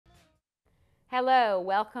Hello,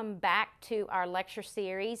 welcome back to our lecture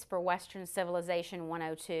series for Western Civilization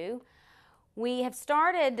 102. We have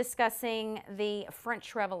started discussing the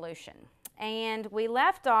French Revolution, and we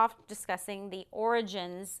left off discussing the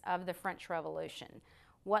origins of the French Revolution,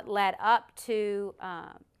 what led up to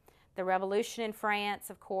the revolution in France,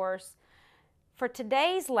 of course. For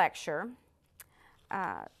today's lecture,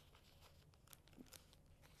 Mr.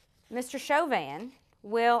 Chauvin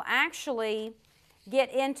will actually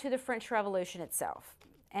get into the French Revolution itself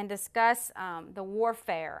and discuss the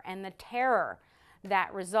warfare and the terror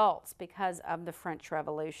that results because of the French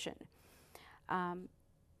Revolution.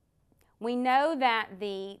 We know that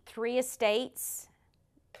the three estates,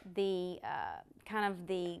 the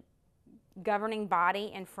the governing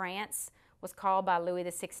body in France, was called by Louis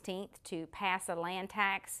XVI to pass a land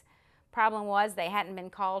tax. Problem was they hadn't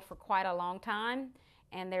been called for quite a long time,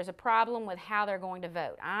 and there's a problem with how they're going to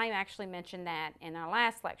vote. I actually mentioned that in our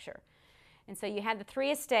last lecture. And so you had the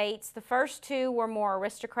three estates. The first two were more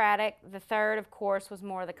aristocratic. The third, of course, was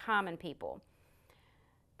more the common people.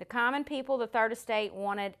 The common people, the third estate,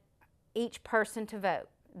 wanted each person to vote.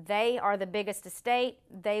 They are the biggest estate.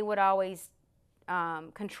 They would always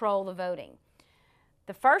control the voting.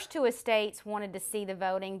 The first two estates wanted to see the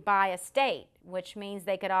voting by estate, which means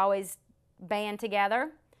they could always band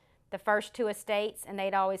together, the first two estates, and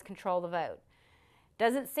they'd always control the vote.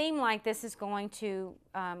 Doesn't seem like this is going to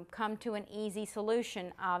come to an easy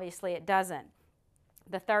solution. Obviously it doesn't.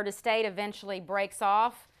 The third estate eventually breaks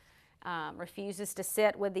off, refuses to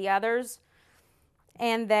sit with the others,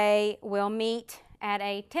 and they will meet at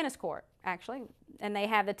a tennis court, actually, and they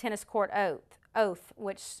have the tennis court oath,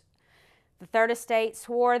 which the third estate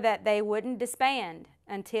swore that they wouldn't disband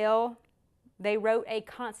until they wrote a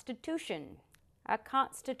constitution. A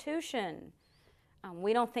constitution.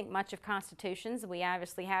 We don't think much of constitutions. We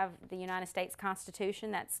obviously have the United States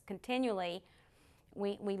Constitution that's continually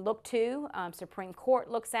we look to, Supreme Court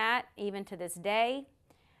looks at, even to this day,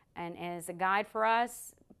 and as a guide for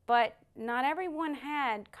us. But not everyone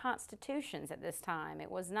had constitutions at this time. It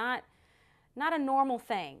was not a normal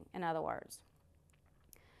thing, in other words.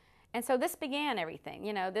 And so this began everything.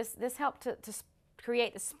 You know, this helped to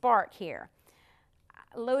create the spark here.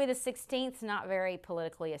 Louis XVI is not very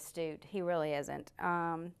politically astute. He really isn't.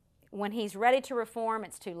 When he's ready to reform,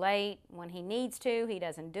 it's too late. When he needs to, he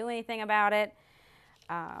doesn't do anything about it.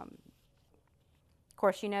 Of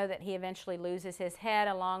course, you know that he eventually loses his head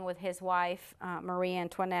along with his wife, Marie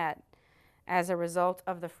Antoinette, as a result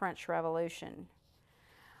of the French Revolution.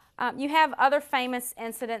 You have other famous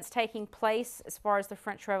incidents taking place as far as the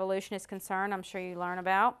French Revolution is concerned, I'm sure you learn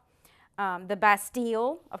about. The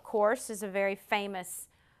Bastille, of course, is a very famous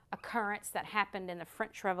occurrence that happened in the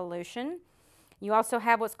French Revolution. You also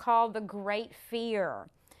have what's called the Great Fear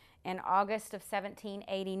in August of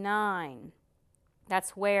 1789.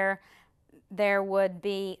 That's where there would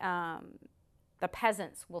be the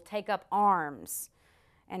peasants will take up arms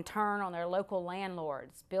and turn on their local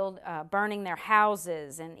landlords, burning their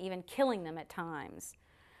houses and even killing them at times.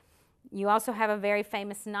 You also have a very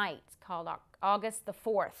famous night called August the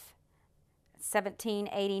 4th.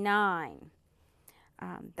 1789.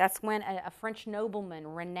 That's when a French nobleman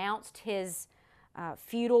renounced his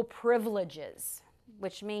feudal privileges,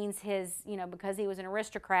 which means his, because he was an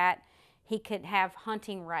aristocrat, he could have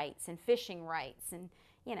hunting rights and fishing rights, and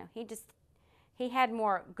he had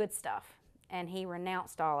more good stuff, and he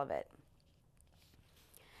renounced all of it.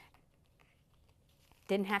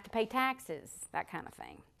 Didn't have to pay taxes, that kind of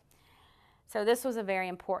thing. So this was a very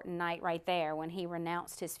important night right there when he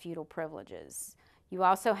renounced his feudal privileges. You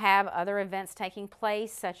also have other events taking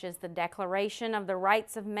place, such as the Declaration of the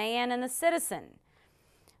Rights of Man and the Citizen,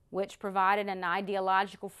 which provided an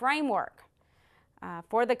ideological framework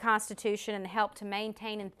for the Constitution and helped to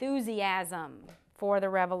maintain enthusiasm for the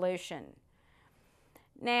Revolution.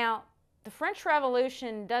 Now, the French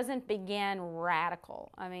Revolution doesn't begin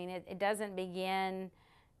radical. I mean, it doesn't begin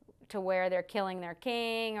to where they're killing their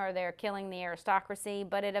king or they're killing the aristocracy,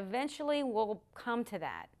 but it eventually will come to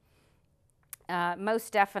that,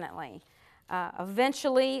 most definitely.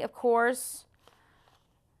 Eventually, of course,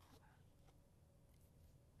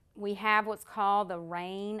 we have what's called the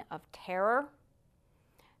Reign of Terror.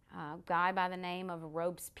 A guy by the name of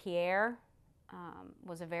Robespierre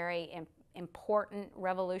was a very important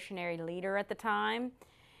revolutionary leader at the time,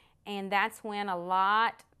 and that's when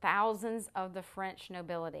thousands of the French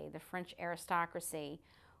nobility, the French aristocracy,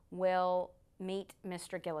 will meet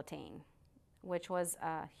Mr. Guillotine, which was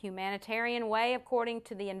a humanitarian way, according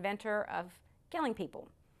to the inventor, of killing people.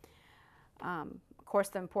 Of course,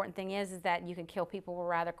 the important thing is that you can kill people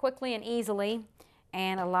rather quickly and easily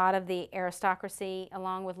and a lot of the aristocracy,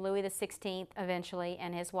 along with Louis XVI eventually,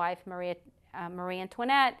 and his wife Marie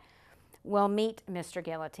Antoinette, will meet Mr.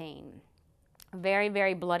 Guillotine. Very,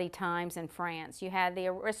 very bloody times in France. You had the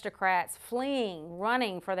aristocrats fleeing,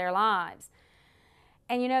 running for their lives.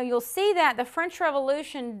 And you know, you'll see that the French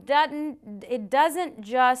Revolution doesn't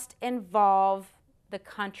just involve the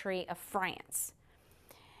country of France.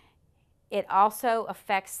 It also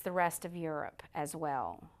affects the rest of Europe as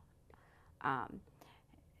well.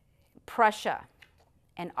 Prussia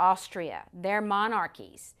and Austria, their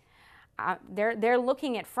monarchies, they're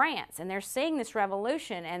looking at France and they're seeing this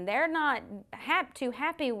revolution, and they're not too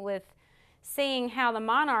happy with seeing how the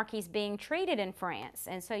monarchy's being treated in France.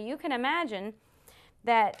 And so you can imagine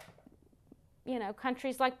that, you know,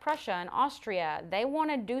 countries like Prussia and Austria, they want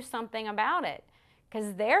to do something about it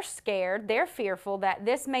because they're scared, they're fearful that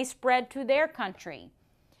this may spread to their country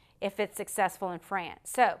if it's successful in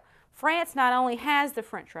France. So France not only has the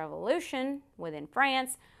French Revolution within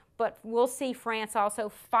France, but we'll see France also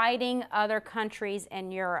fighting other countries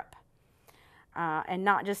in Europe and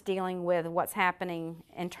not just dealing with what's happening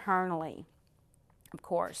internally, of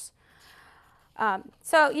course.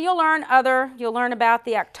 So you'll learn about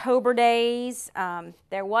the October Days.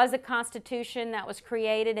 There was a constitution that was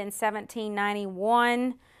created in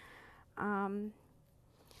 1791.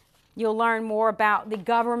 You'll learn more about the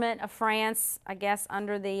government of France, I guess,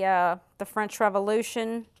 under the French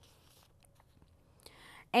Revolution.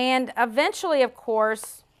 And eventually, of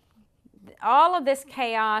course, all of this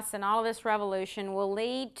chaos and all of this revolution will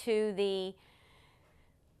lead to the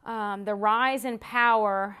rise in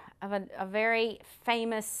power of a very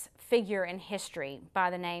famous figure in history by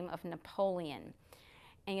the name of Napoleon.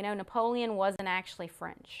 And you know, Napoleon wasn't actually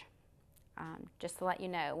French. Just to let you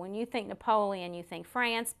know, when you think Napoleon, you think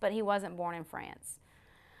France, but he wasn't born in France,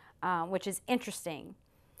 which is interesting.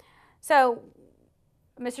 So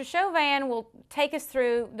Mr. Chauvin will take us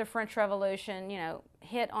through the French Revolution, you know,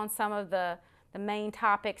 hit on some of the main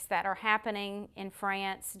topics that are happening in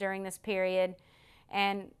France during this period,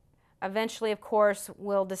 and eventually, of course,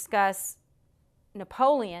 we'll discuss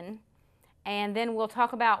Napoleon, and then we'll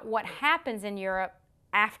talk about what happens in Europe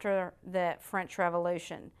after the French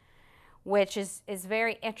Revolution, which is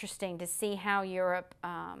very interesting to see how Europe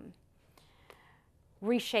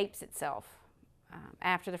reshapes itself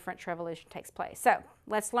after the French Revolution takes place. So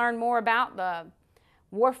let's learn more about the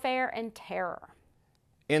warfare and terror.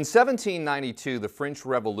 In 1792, the French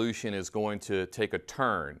Revolution is going to take a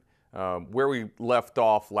turn. Where we left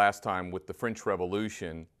off last time with the French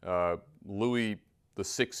Revolution, Louis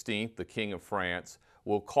XVI, the King of France,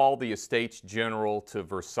 will call the Estates General to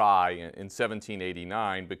Versailles in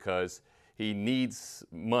 1789 because he needs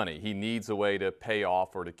money. He needs a way to pay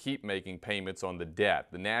off or to keep making payments on the debt.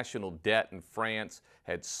 The national debt in France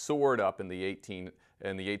had soared up in the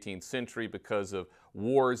 18th century because of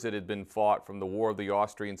wars that had been fought, from the War of the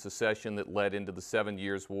Austrian Succession that led into the 7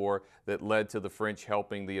 Years' War, that led to the French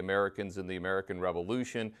helping the Americans in the American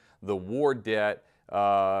Revolution. The war debt,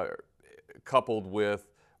 coupled with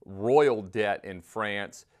royal debt in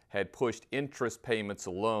France, had pushed interest payments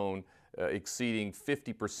alone exceeding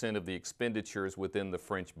 50% of the expenditures within the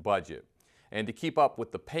French budget. And to keep up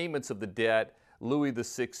with the payments of the debt, Louis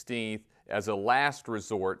XVI, as a last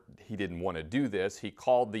resort, he didn't want to do this, he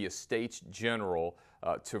called the Estates General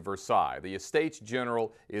to Versailles. The Estates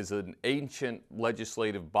General is an ancient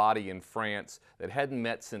legislative body in France that hadn't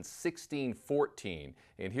met since 1614.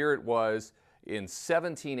 And here it was in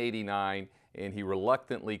 1789, and he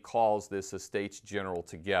reluctantly calls this Estates General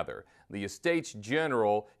together. The Estates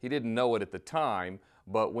General, he didn't know it at the time,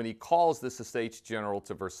 but when he calls this Estates General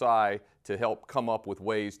to Versailles to help come up with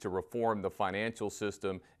ways to reform the financial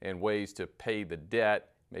system and ways to pay the debt,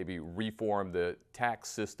 maybe reform the tax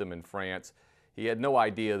system in France, he had no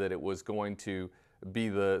idea that it was going to be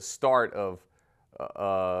the start of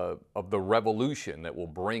the revolution that will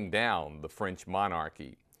bring down the French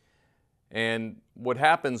monarchy. And what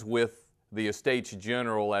happens with the Estates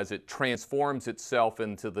General as it transforms itself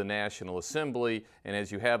into the National Assembly, and as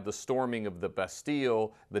you have the storming of the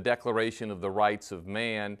Bastille, the Declaration of the Rights of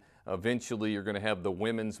Man, eventually you're going to have the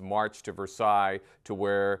Women's March to Versailles, to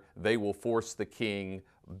where they will force the king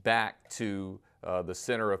back to the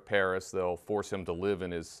center of Paris. They'll force him to live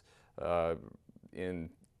in his,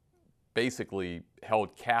 basically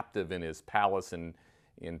held captive in his palace in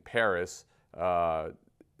Paris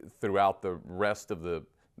throughout the rest of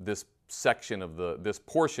this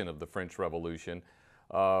portion of the French Revolution.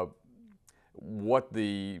 What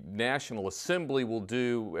the National Assembly will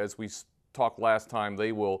do, as we talked last time,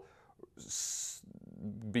 they will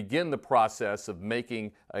begin the process of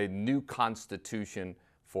making a new constitution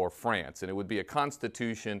for France. And it would be a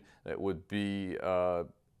constitution that would be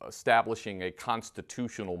establishing a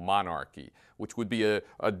constitutional monarchy, which would be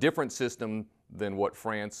a different system than what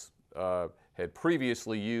France had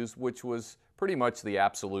previously used, which was pretty much the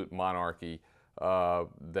absolute monarchy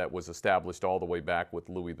that was established all the way back with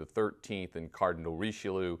Louis XIII and Cardinal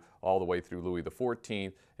Richelieu, all the way through Louis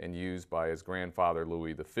XIV, and used by his grandfather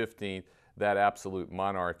Louis XV. That absolute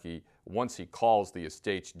monarchy, once he calls the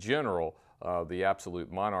Estates General, the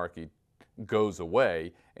absolute monarchy goes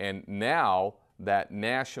away, and now that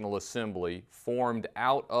National Assembly, formed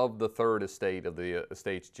out of the Third Estate of the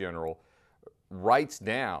Estates General, writes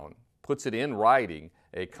down, puts it in writing,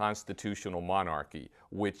 a constitutional monarchy,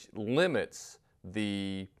 which limits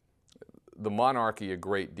the monarchy a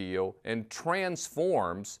great deal and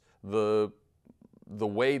transforms the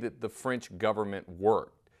way that the French government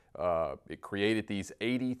worked. It created these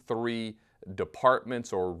 83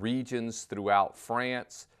 departments or regions throughout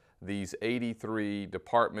France. These 83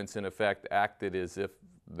 departments, in effect, acted as if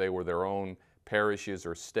they were their own parishes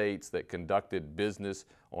or states that conducted business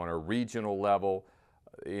on a regional level.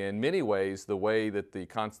 In many ways, the way that the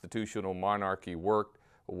constitutional monarchy worked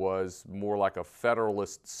was more like a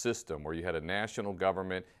federalist system, where you had a national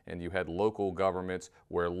government and you had local governments,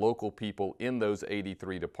 where local people in those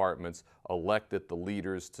 83 departments elected the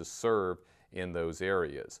leaders to serve in those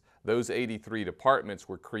areas. Those 83 departments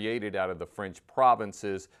were created out of the French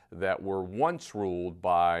provinces that were once ruled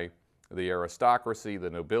by the aristocracy, the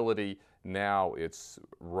nobility. Now it's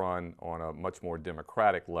run on a much more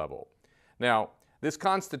democratic level. Now, this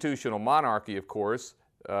constitutional monarchy, of course,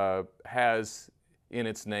 has in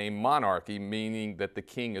its name monarchy, meaning that the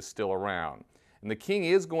king is still around. And the king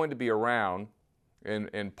is going to be around,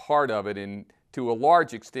 and part of it, and to a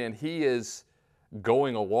large extent, he is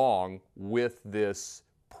going along with this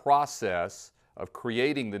process of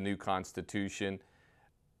creating the new Constitution,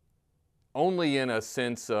 only in a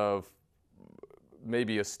sense of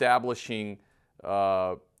maybe establishing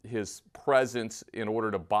his presence in order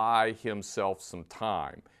to buy himself some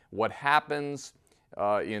time. What happens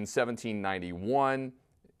in 1791,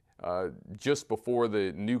 just before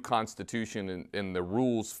the new Constitution and the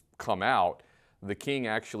rules come out, the king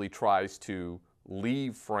actually tries to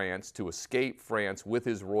leave France, to escape France with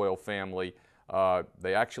his royal family.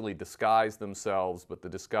 They actually disguise themselves, but the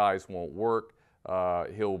disguise won't work.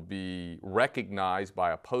 He'll be recognized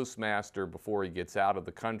by a postmaster before he gets out of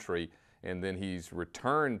the country, and then he's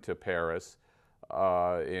returned to Paris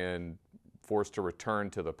and forced to return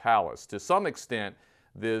to the palace. To some extent,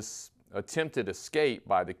 this attempted escape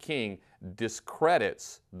by the king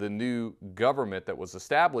discredits the new government that was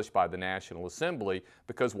established by the National Assembly,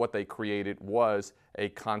 because what they created was a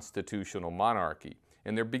constitutional monarchy.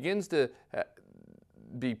 And there begins to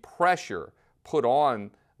be pressure put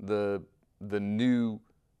on the new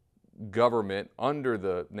government under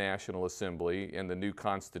the National Assembly and the new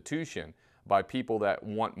Constitution by people that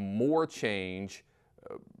want more change.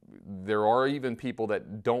 There are even people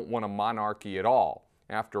that don't want a monarchy at all.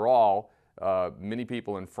 After all, many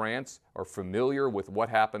people in France are familiar with what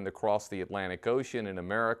happened across the Atlantic Ocean in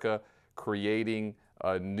America, creating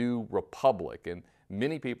a new republic. And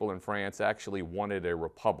many people in France actually wanted a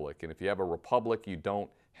republic. And if you have a republic, you don't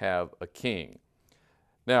have a king.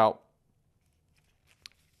 Now,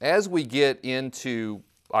 as we get into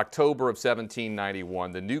October of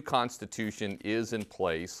 1791, the new Constitution is in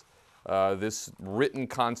place. This written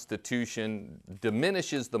constitution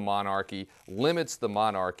diminishes the monarchy, limits the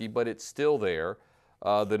monarchy, but it's still there.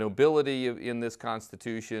 The nobility in this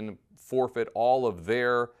constitution forfeit all of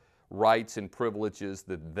their rights and privileges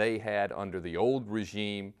that they had under the old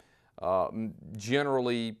regime.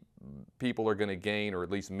 Generally, people are going to gain, or at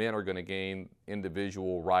least men are going to gain,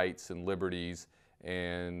 individual rights and liberties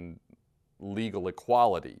and legal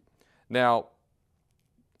equality. Now,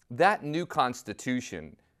 that new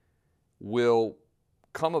constitution will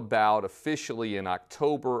come about officially in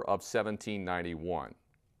October of 1791.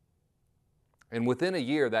 And within a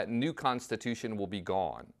year, that new constitution will be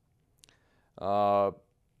gone. A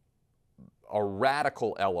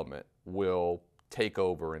radical element will take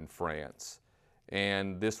over in France.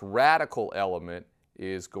 And this radical element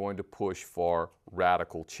is going to push for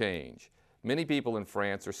radical change. Many people in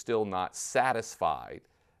France are still not satisfied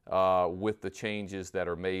with the changes that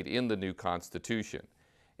are made in the new constitution.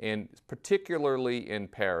 And particularly in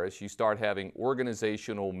Paris, you start having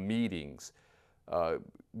organizational meetings,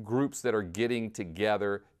 groups that are getting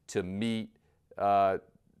together to meet,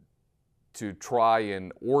 to try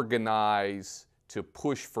and organize, to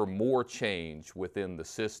push for more change within the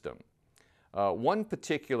system. One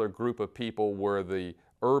particular group of people were the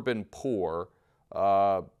urban poor.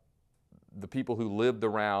 the people who lived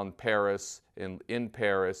around Paris and in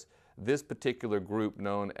Paris, this particular group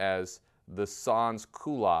known as the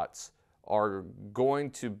sans-culottes are going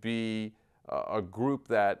to be a group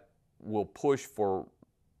that will push for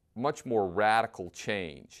much more radical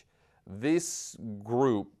change. This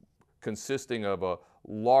group, consisting of a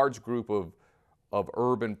large group of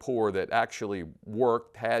urban poor that actually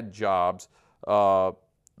worked, had jobs,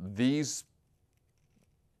 these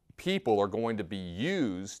people are going to be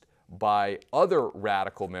used by other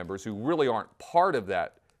radical members who really aren't part of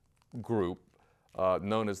that group,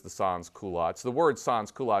 known as the sans-culottes. The word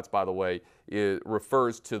sans-culottes, by the way,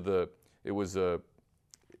 refers to it was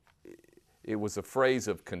a phrase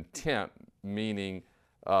of contempt, meaning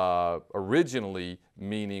originally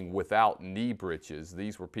meaning without knee breeches.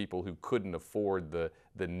 These were people who couldn't afford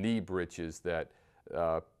the knee breeches that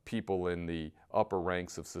people in the upper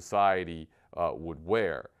ranks of society would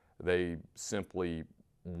wear. They simply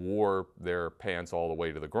wore their pants all the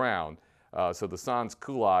way to the ground. So the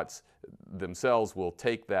sans-culottes themselves will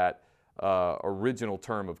take that original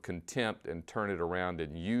term of contempt and turn it around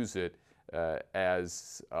and use it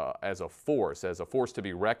as a force to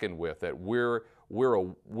be reckoned with. That we're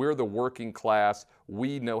the working class.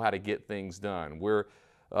 We know how to get things done. We're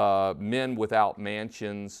men without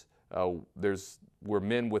mansions. We're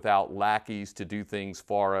men without lackeys to do things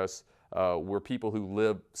for us. We're people who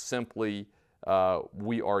live simply.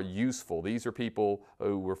 We are useful. These are people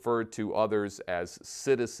who referred to others as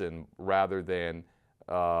citizen rather than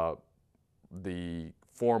the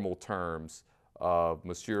formal terms of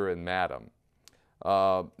monsieur and madame.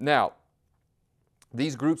 Now,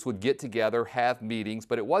 these groups would get together, have meetings,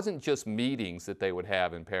 but it wasn't just meetings that they would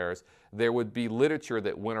have in Paris. There would be literature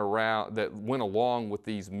that went along with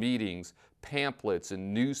these meetings, pamphlets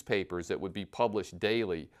and newspapers that would be published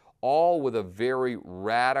daily, all with a very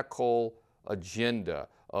radical agenda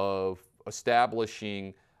of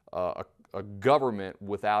establishing a government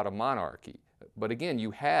without a monarchy. But again,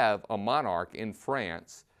 you have a monarch in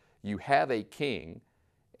France, you have a king,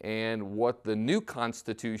 and what the new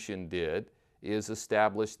Constitution did is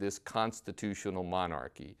establish this constitutional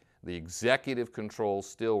monarchy. The executive control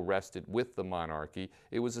still rested with the monarchy.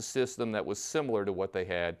 It was a system that was similar to what they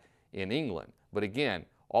had in England. But again,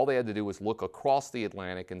 all they had to do was look across the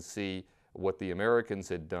Atlantic and see what the Americans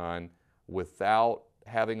had done. Without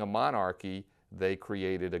having a monarchy, they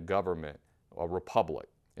created a government, a republic.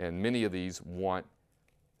 And many of these want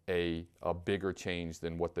a bigger change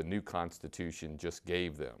than what the new Constitution just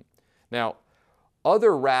gave them. Now,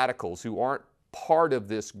 other radicals who aren't part of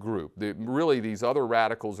this group, really these other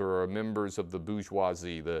radicals are members of the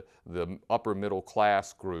bourgeoisie, the upper middle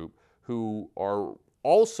class group, who are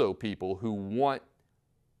also people who want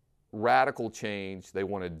radical change. They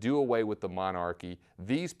want to do away with the monarchy.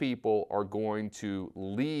 These people are going to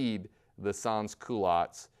lead the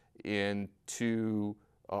sans-culottes into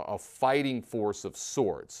a fighting force of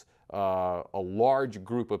sorts, a large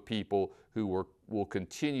group of people who will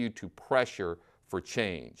continue to pressure for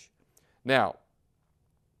change. Now,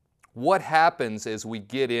 what happens as we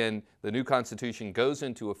get in, the new Constitution goes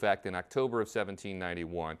into effect in October of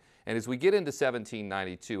 1791, and as we get into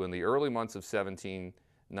 1792, in the early months of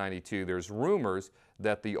 1792, there's rumors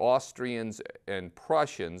that the Austrians and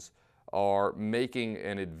Prussians are making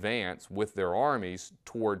an advance with their armies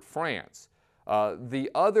toward France. The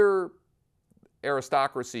other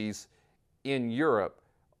aristocracies in Europe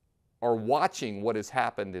are watching what has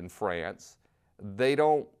happened in France. They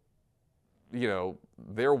don't,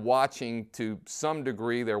 they're watching to some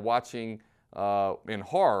degree, they're watching in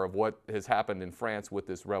horror of what has happened in France with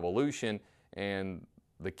this revolution, and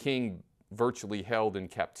the king virtually held in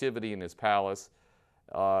captivity in his palace.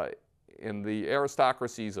 And the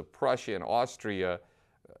aristocracies of Prussia and Austria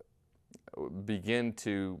begin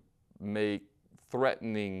to make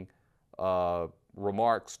threatening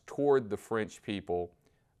remarks toward the French people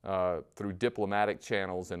through diplomatic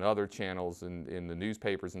channels and other channels in the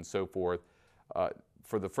newspapers and so forth,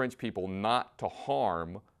 for the French people not to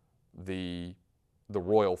harm the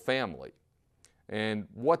royal family. And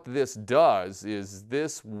what this does is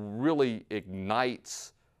this really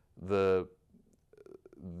ignites the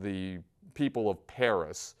people of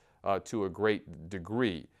Paris to a great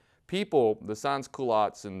degree. People, the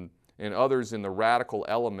sans-culottes and others in the radical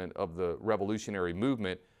element of the revolutionary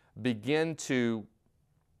movement, begin to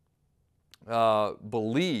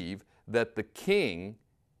believe that the king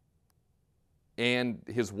and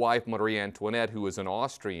his wife Marie Antoinette, who is an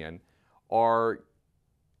Austrian, are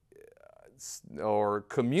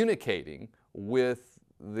communicating with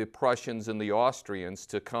the Prussians and the Austrians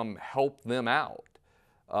to come help them out,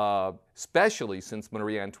 especially since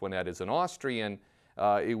Marie Antoinette is an Austrian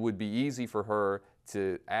it would be easy for her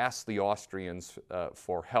to ask the Austrians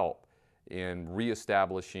for help in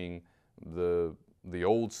reestablishing the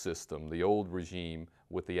old system, the old regime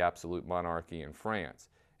with the absolute monarchy in France.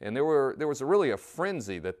 And there was really a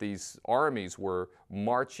frenzy that these armies were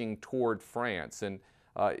marching toward France. And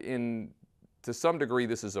to some degree,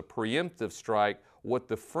 this is a preemptive strike. What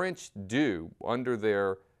the French do under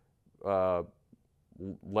their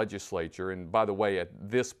legislature, and by the way, at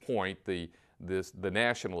this point, the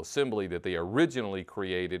National Assembly that they originally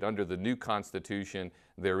created under the new Constitution,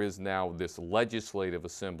 there is now this Legislative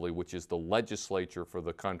Assembly, which is the legislature for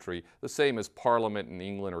the country, the same as Parliament in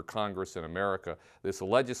England or Congress in America. This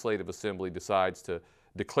Legislative Assembly decides to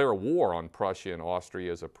declare war on Prussia and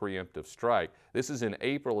Austria as a preemptive strike. This is in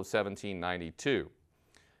April of 1792.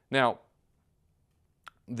 Now,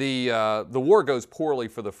 the war goes poorly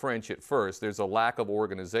for the French at first. There's a lack of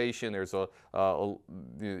organization. There's the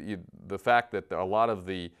fact that a lot of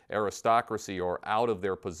the aristocracy are out of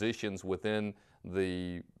their positions within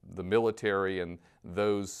the military, and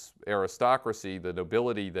those aristocracy, the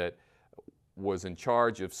nobility that was in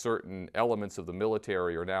charge of certain elements of the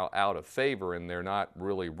military, are now out of favor, and they're not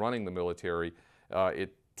really running the military.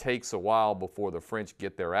 It takes a while before the French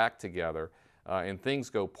get their act together. And things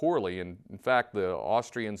go poorly. And in fact, the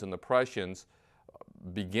Austrians and the Prussians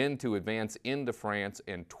begin to advance into France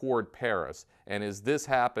and toward Paris. And as this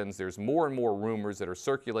happens, there's more and more rumors that are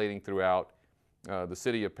circulating throughout the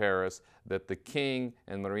city of Paris that the king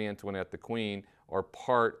and Marie Antoinette, the queen, are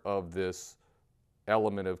part of this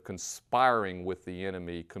element of conspiring with the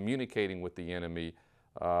enemy, communicating with the enemy.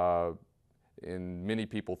 And many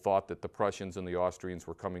people thought that the Prussians and the Austrians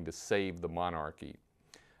were coming to save the monarchy.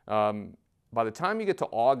 By the time you get to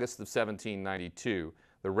August of 1792,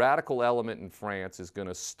 the radical element in France is going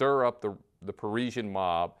to stir up the Parisian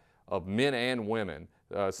mob of men and women.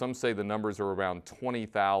 Some say the numbers are around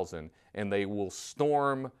 20,000, and they will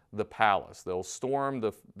storm the palace. They'll storm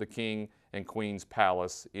the king and queen's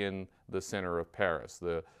palace in the center of Paris.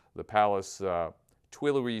 The palace,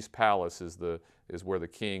 Tuileries Palace, is where the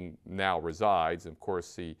king now resides. Of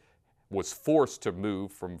course, he was forced to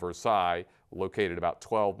move from Versailles, located about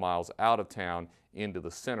 12 miles out of town, into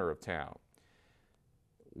the center of town.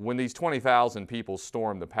 When these 20,000 people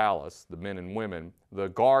storm the palace, the men and women, the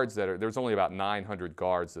guards there's only about 900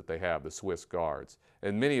 guards that they have, the Swiss guards,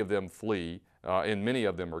 and many of them flee, and many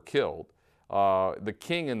of them are killed. The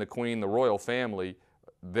king and the queen, the royal family,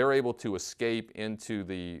 they're able to escape into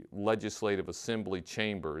the Legislative Assembly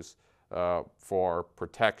chambers for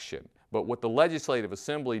protection. But what the Legislative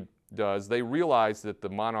Assembly does, they realize that the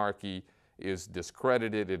monarchy is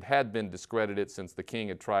discredited. It had been discredited since the king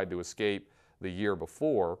had tried to escape the year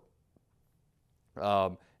before.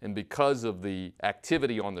 And because of the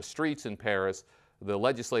activity on the streets in Paris, the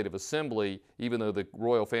Legislative Assembly, even though the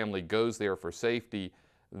royal family goes there for safety,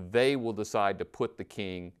 they will decide to put the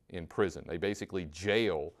king in prison. They basically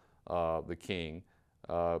jail the king.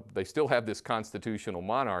 They still have this constitutional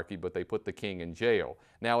monarchy, but they put the king in jail.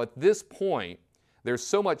 Now, at this point, there's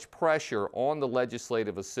so much pressure on the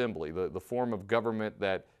Legislative Assembly, the form of government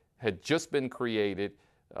that had just been created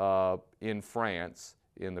in France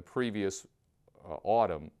in the previous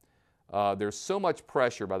autumn. There's so much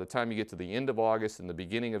pressure by the time you get to the end of August and the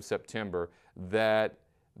beginning of September that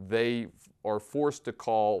they are forced to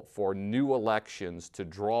call for new elections to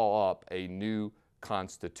draw up a new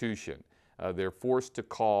constitution. They're forced to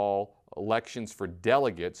call elections for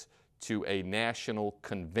delegates to a national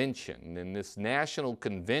convention. And this national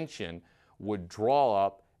convention would draw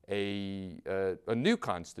up a new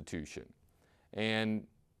constitution. And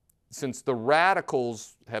since the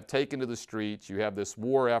radicals have taken to the streets, you have this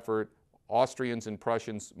war effort, Austrians and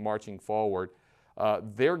Prussians marching forward,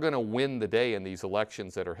 they're going to win the day in these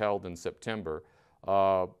elections that are held in September.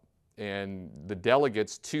 And the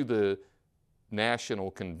delegates to the national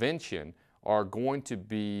convention are going to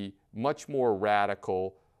be much more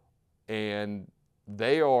radical, and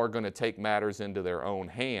they are going to take matters into their own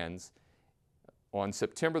hands. On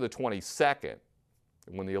September the 22nd,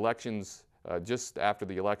 when the elections, just after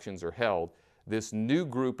the elections are held, this new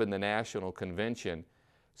group in the National Convention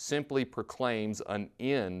simply proclaims an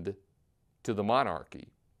end to the monarchy,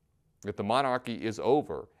 that the monarchy is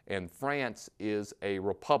over and France is a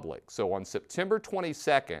republic. So on September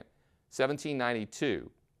 22nd, 1792,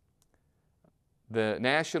 the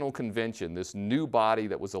National Convention, this new body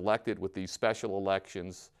that was elected with these special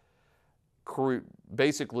elections,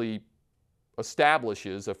 basically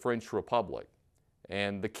establishes a French republic.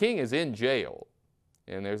 And the king is in jail.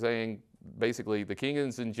 And they're saying, basically, the king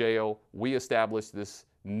is in jail, we establish this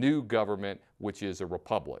new government, which is a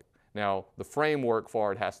republic. Now, the framework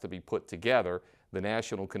for it has to be put together. the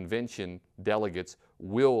National Convention delegates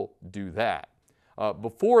will do that.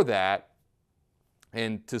 Before that,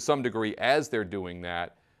 and to some degree as they're doing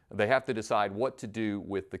that, they have to decide what to do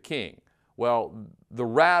with the king. Well, the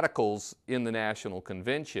radicals in the National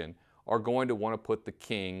Convention are going to want to put the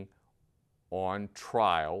king on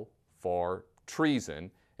trial for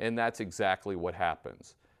treason, and that's exactly what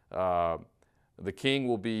happens. The king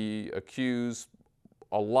will be accused.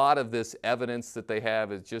 A lot of this evidence that they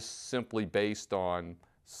have is just simply based on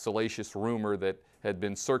salacious rumor that had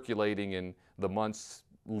been circulating in the months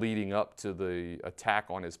leading up to the attack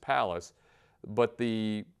on his palace. But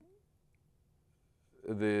the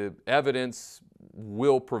evidence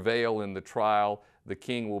will prevail in the trial. The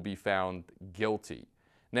king will be found guilty.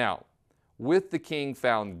 Now, with the king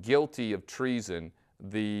found guilty of treason,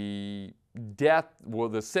 the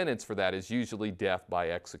sentence for that is usually death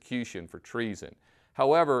by execution for treason.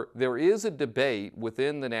 However, there is a debate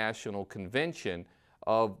within the National Convention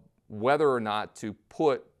of whether or not to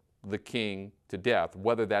put the king to death,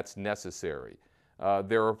 whether that's necessary.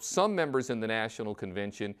 There are some members in the National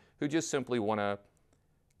Convention who just simply want to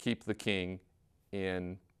keep the king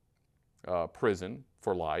in prison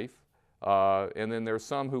for life. And then there's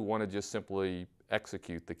some who want to just simply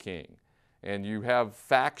execute the king. And you have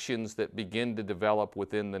factions that begin to develop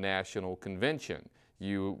within the National Convention.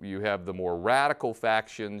 You have the more radical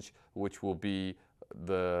factions, which will be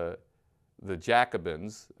the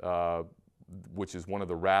Jacobins, which is one of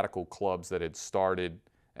the radical clubs that had started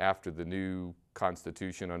after the new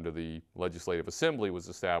Constitution under the Legislative Assembly was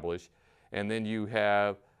established. And then you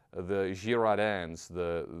have the Girondins,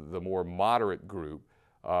 the more moderate group.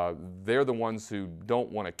 They're the ones who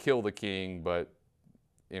don't want to kill the king, but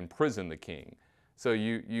imprison the king. So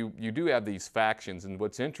you do have these factions, and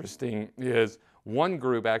what's interesting is one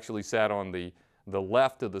group actually sat on the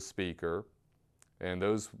left of the speaker, and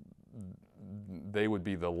they would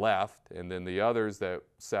be the left, and then the others that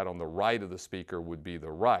sat on the right of the speaker would be the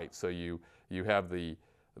right. So you have the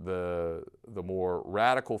more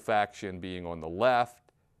radical faction being on the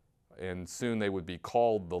left, and soon they would be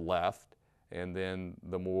called the left, and then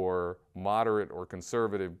the more moderate or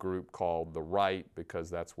conservative group called the right, because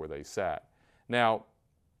that's where they sat. Now,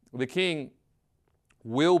 the king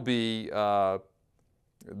will be the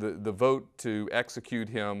vote to execute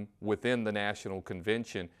him within the National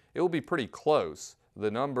Convention. It will be pretty close.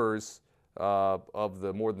 The numbers of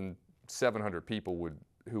the more than 700 people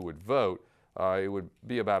who would vote, it would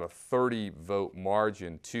be about a 30-vote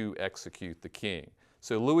margin to execute the king.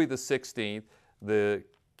 So Louis XVI, the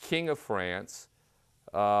King of France,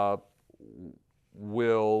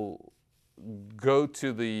 will go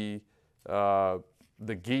to the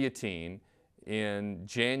guillotine in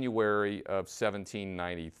January of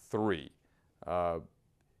 1793.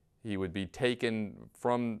 He would be taken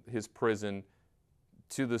from his prison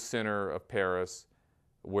to the center of Paris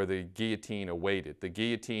where the guillotine awaited. The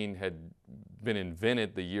guillotine had been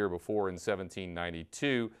invented the year before in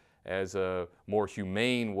 1792 as a more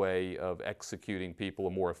humane way of executing people,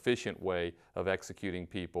 a more efficient way of executing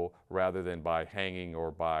people rather than by hanging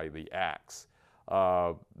or by the axe.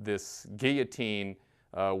 This guillotine,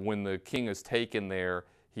 when the king is taken there,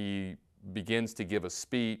 he begins to give a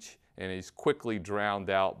speech, and he's quickly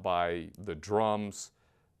drowned out by the drums.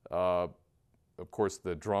 Of course,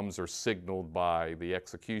 the drums are signaled by the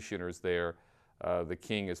executioners there. The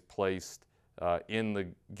king is placed in the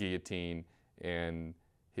guillotine, and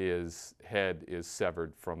his head is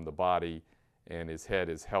severed from the body, and his head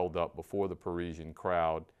is held up before the Parisian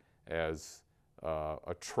crowd as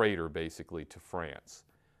a traitor, basically, to France.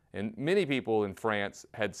 And many people in France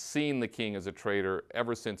had seen the king as a traitor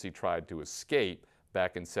ever since he tried to escape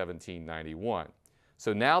back in 1791.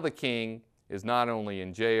 So now the king is not only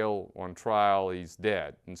in jail, on trial, he's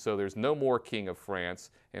dead. And so there's no more king of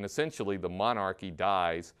France, and essentially the monarchy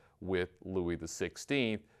dies with Louis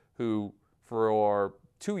XVI, who for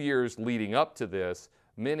 2 years leading up to this,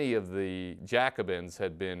 many of the Jacobins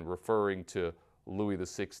had been referring to Louis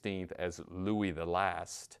XVI as Louis the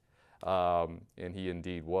Last. And he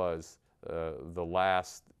indeed was the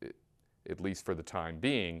last, at least for the time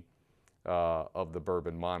being, of the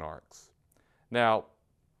Bourbon monarchs. Now,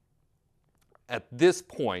 at this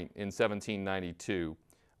point in 1792,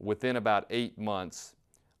 within about 8 months,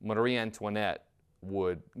 Marie Antoinette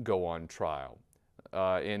would go on trial.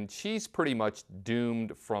 And she's pretty much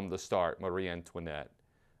doomed from the start, Marie Antoinette,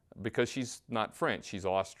 because she's not French, she's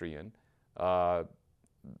Austrian.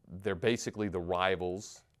 They're basically the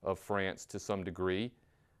rivals of France to some degree.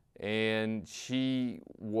 And she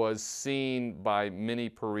was seen by many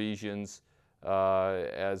Parisians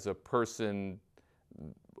as a person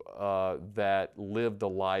that lived a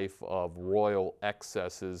life of royal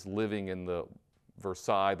excesses, living in the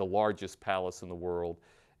Versailles, the largest palace in the world,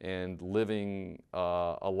 and living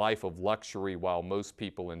a life of luxury while most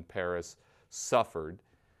people in Paris suffered.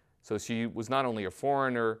 So she was not only a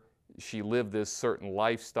foreigner, she lived this certain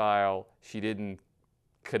lifestyle. She didn't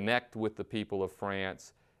connect with the people of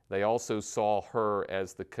France. They also saw her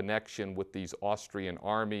as the connection with these Austrian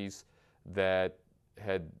armies that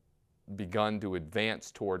had begun to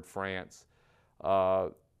advance toward France.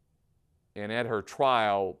 And at her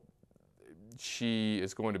trial, she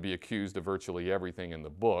is going to be accused of virtually everything in the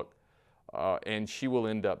book, and she will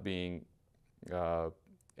end up being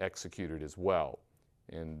executed as well.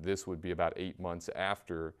 And this would be about 8 months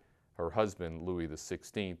after her husband, Louis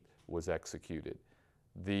XVI, was executed.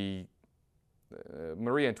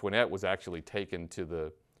 Marie Antoinette was actually taken to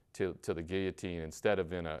the guillotine instead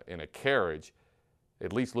of in a carriage.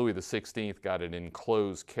 At least Louis XVI got an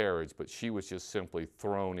enclosed carriage, but she was just simply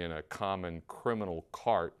thrown in a common criminal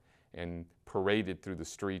cart and paraded through the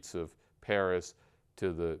streets of Paris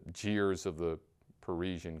to the jeers of the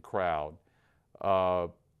Parisian crowd.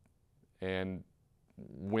 And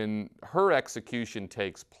when her execution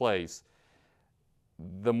takes place,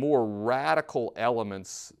 the more radical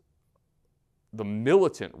elements, the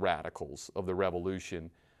militant radicals of the revolution,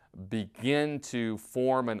 begin to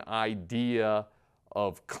form an idea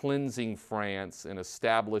of cleansing France and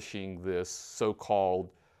establishing this so-called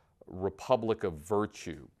Republic of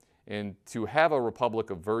Virtue. And to have a Republic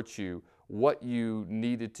of Virtue, what you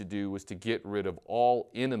needed to do was to get rid of all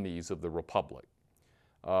enemies of the Republic.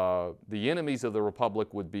 The enemies of the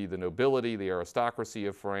Republic would be the nobility, the aristocracy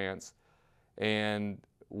of France, and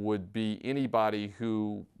would be anybody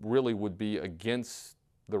who really would be against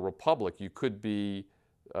the Republic. You could be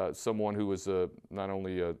someone who was not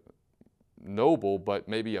only a noble, but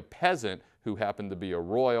maybe a peasant who happened to be a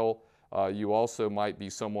royal. You also might be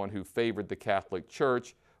someone who favored the Catholic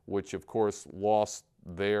Church, which of course lost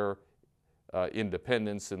their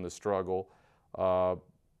independence in the struggle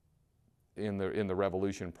in the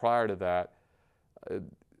revolution prior to that.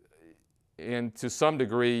 And to some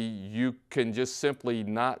degree, you can just simply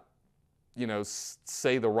not,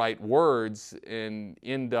 say the right words and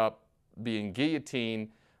end up being guillotined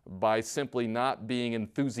by simply not being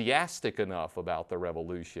enthusiastic enough about the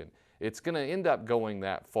revolution. It's going to end up going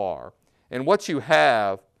that far. And what you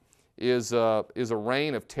have is a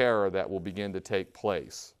reign of terror that will begin to take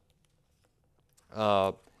place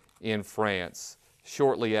in France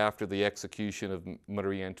shortly after the execution of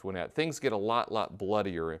Marie Antoinette. Things get a lot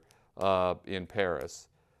bloodier in Paris.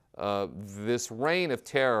 This reign of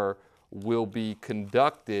terror will be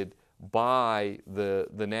conducted by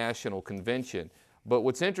the National Convention. But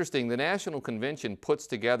what's interesting, the National Convention puts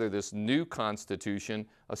together this new constitution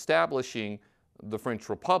establishing the French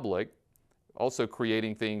Republic, also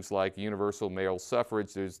creating things like universal male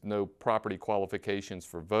suffrage. There's no property qualifications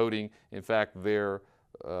for voting. In fact, their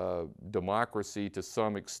democracy to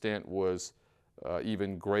some extent was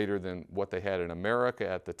even greater than what they had in America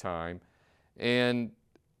at the time. And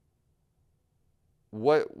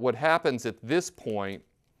what happens at this point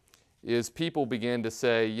is people begin to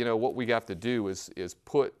say, what we have to do is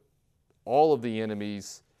put all of the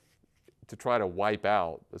enemies, to try to wipe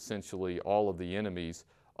out essentially all of the enemies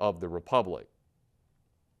of the Republic.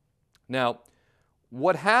 Now,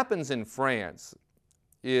 what happens in France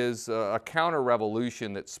is a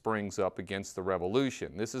counter-revolution that springs up against the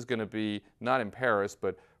revolution. This is going to be not in Paris,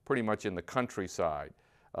 but pretty much in the countryside.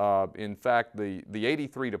 In fact, the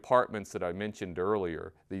 83 departments that I mentioned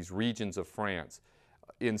earlier, these regions of France,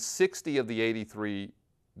 in 60 of the 83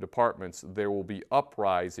 departments, there will be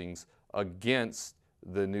uprisings against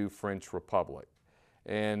the new French Republic.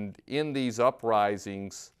 And in these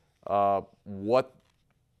uprisings, what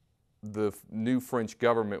the new French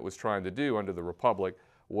government was trying to do under the Republic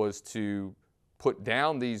was to put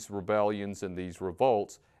down these rebellions and these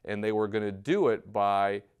revolts, and they were going to do it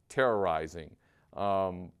by terrorizing,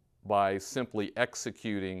 by simply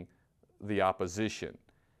executing the opposition,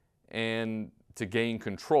 and to gain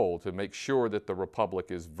control, to make sure that the Republic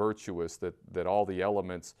is virtuous, that all the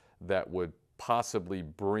elements that would possibly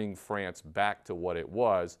bring France back to what it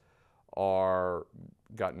was are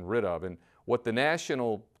gotten rid of. And what the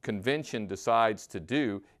National Convention decides to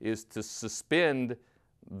do is to suspend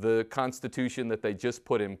the Constitution that they just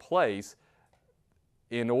put in place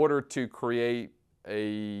in order to create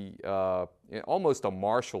almost a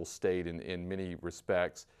martial state in many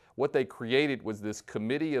respects. What they created was this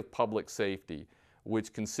Committee of Public Safety,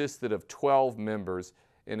 which consisted of 12 members,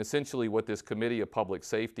 and essentially what this Committee of Public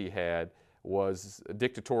Safety had was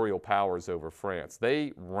dictatorial powers over France.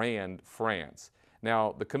 They ran France.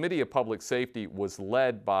 Now, the Committee of Public Safety was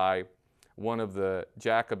led by one of the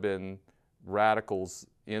Jacobin radicals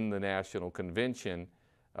in the National Convention.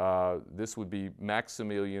 This would be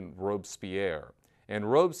Maximilien Robespierre. And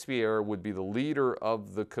Robespierre would be the leader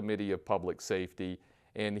of the Committee of Public Safety,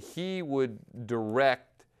 and he would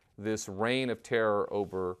direct this reign of terror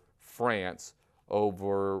over France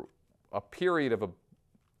over a period of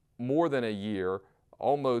more than a year,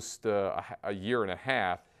 almost a year and a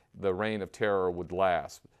half. The reign of terror would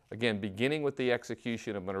last. Again, beginning with the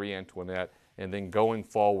execution of Marie Antoinette and then going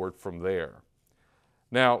forward from there.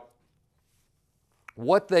 Now,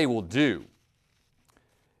 what they will do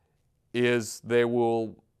is there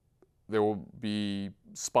will be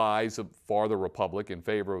spies for the Republic, in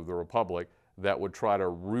favor of the Republic, that would try to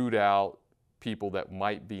root out people that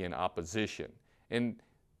might be in opposition. And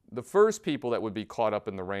the first people that would be caught up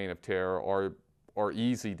in the reign of terror are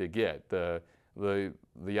easy to get.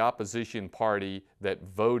 The opposition party that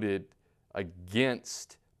voted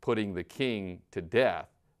against putting the king to death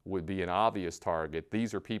would be an obvious target.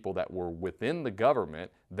 These are people that were within the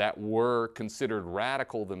government that were considered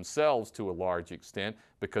radical themselves to a large extent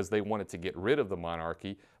because they wanted to get rid of the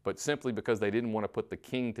monarchy, but simply because they didn't want to put the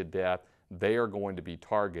king to death, they are going to be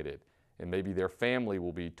targeted, and maybe their family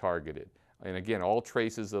will be targeted. And again, all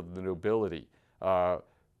traces of the nobility.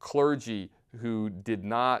 Clergy who did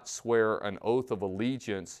not swear an oath of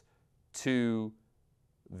allegiance to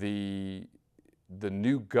the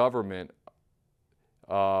new government,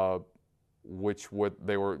 which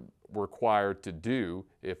they were required to do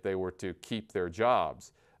if they were to keep their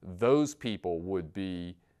jobs. Those people would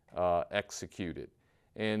be executed.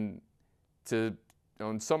 And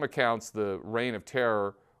on some accounts, the reign of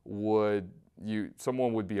terror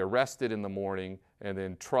someone would be arrested in the morning and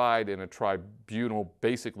then tried in a tribunal.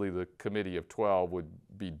 Basically, the Committee of 12 would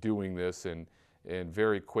be doing this in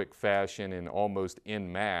very quick fashion and almost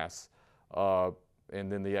en masse. And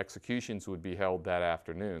then the executions would be held that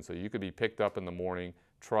afternoon. So you could be picked up in the morning,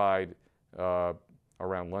 tried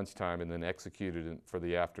around lunchtime, and then executed for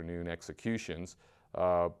the afternoon executions,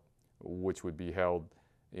 which would be held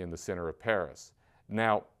in the center of Paris.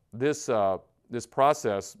 Now, this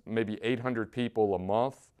process, maybe 800 people a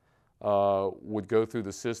month would go through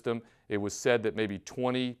the system. It was said that maybe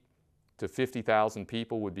 20 to 50,000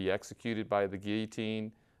 people would be executed by the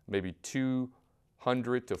guillotine, maybe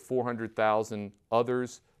 200 to 400,000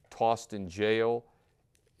 others tossed in jail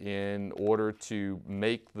in order to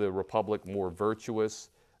make the Republic more virtuous.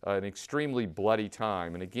 An extremely bloody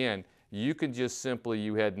time. And again, you could just simply,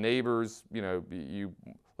 you had neighbors,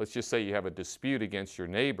 let's just say you have a dispute against your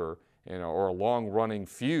neighbor, or a long-running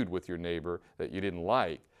feud with your neighbor that you didn't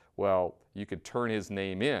like. Well, you could turn his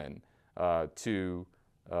name in to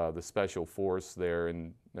the special force there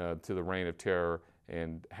and to the reign of terror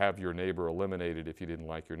and have your neighbor eliminated if you didn't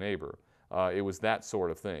like your neighbor. It was that sort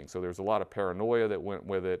of thing. So there's a lot of paranoia that went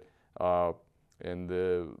with it, and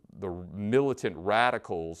the militant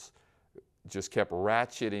radicals just kept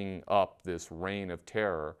ratcheting up this reign of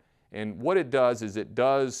terror. And what it does is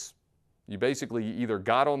you basically either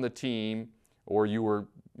got on the team or you were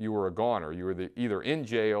a goner. You were either in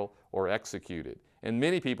jail or executed. And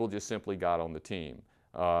many people just simply got on the team.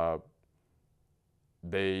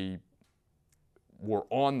 They were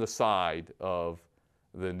on the side of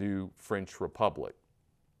the new French Republic.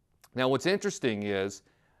 Now, what's interesting is,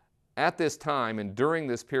 at this time and during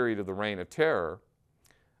this period of the Reign of Terror,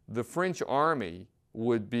 the French army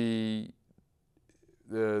would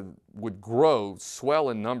grow, swell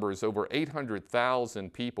in numbers. Over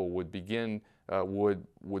 800,000 people would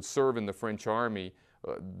serve in the French army.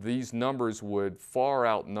 These numbers would far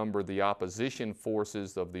outnumber the opposition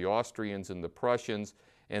forces of the Austrians and the Prussians,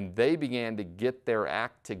 and they began to get their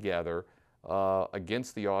act together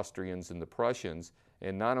against the Austrians and the Prussians,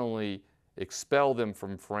 and not only expel them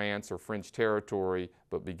from France or French territory,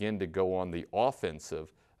 but begin to go on the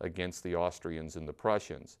offensive against the Austrians and the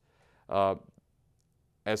Prussians.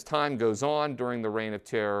 As time goes on during the Reign of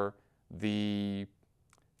Terror, the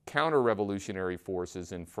counter-revolutionary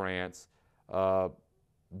forces in France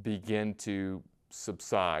begin to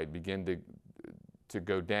subside, begin to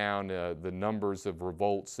go down. The numbers of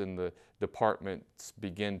revolts in the departments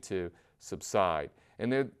begin to subside.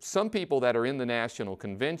 And there are some people that are in the National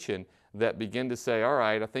Convention that begin to say, all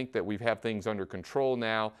right, I think that we have things under control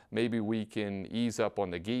now. Maybe we can ease up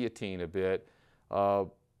on the guillotine a bit.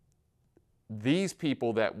 These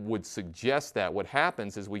people that would suggest that, what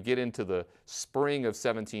happens is we get into the spring of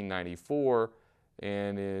 1794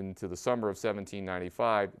 and into the summer of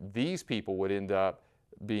 1795, these people would end up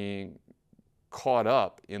being caught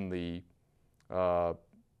up in the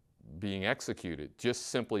being executed just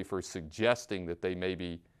simply for suggesting that they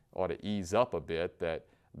maybe ought to ease up a bit, that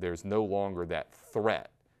there's no longer that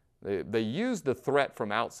threat. They used the threat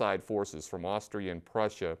from outside forces, from Austria and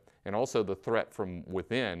Prussia, and also the threat from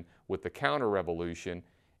within with the counter-revolution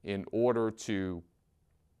in order to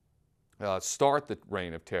start the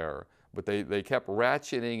reign of terror. But they kept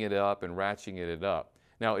ratcheting it up and ratcheting it up.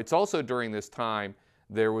 Now, it's also during this time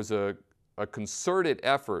there was a concerted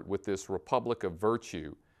effort with this Republic of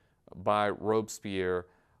Virtue by Robespierre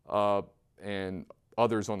and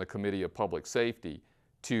others on the Committee of Public Safety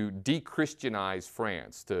to de-Christianize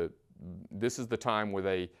France. This is the time where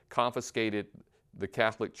they confiscated the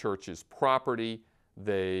Catholic Church's property.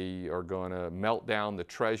 They are going to melt down the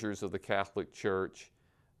treasures of the Catholic Church.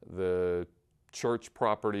 The church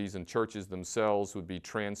properties and churches themselves would be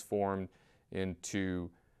transformed into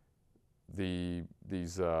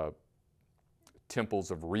these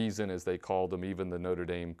temples of reason, as they called them. Even the Notre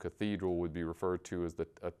Dame Cathedral would be referred to as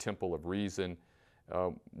a temple of reason.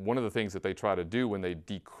 One of the things that they try to do when they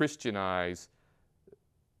de-Christianize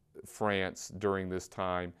France during this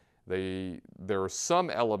time, there are some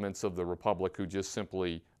elements of the Republic who just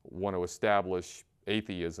simply want to establish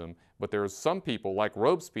atheism, but there are some people, like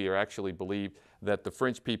Robespierre, actually believed that the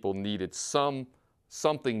French people needed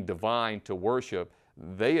something divine to worship.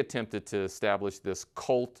 They attempted to establish this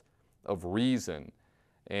cult of reason,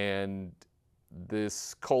 and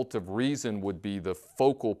this cult of reason would be the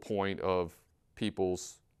focal point of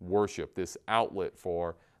people's worship, this outlet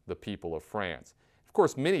for the people of France. Of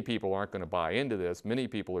course, many people aren't going to buy into this. Many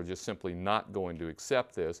people are just simply not going to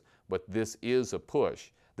accept this, but this is a push.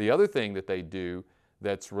 The other thing that they do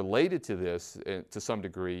that's related to this to some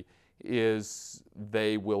degree is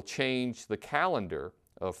they will change the calendar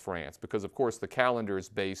of France, because of course the calendar is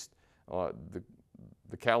based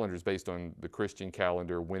the calendar is based on the Christian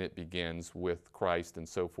calendar, when it begins with Christ and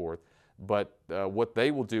so forth. But what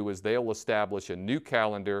they will do is they'll establish a new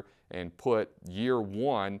calendar and put year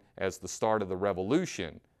one as the start of the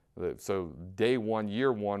revolution. So day one,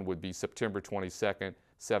 year one would be September 22nd,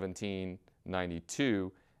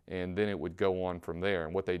 1792, and then it would go on from there.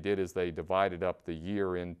 And what they did is they divided up the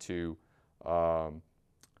year into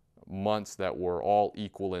months that were all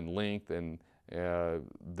equal in length, and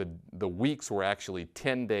the weeks were actually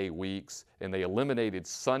 10-day weeks, and they eliminated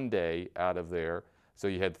Sunday out of there. So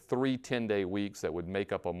you had 3 10-day weeks that would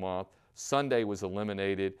make up a month. Sunday was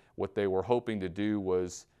eliminated. What they were hoping to do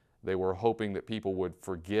was they were hoping that people would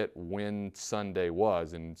forget when Sunday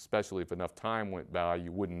was, and especially if enough time went by,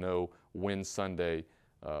 you wouldn't know when Sunday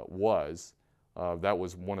was. That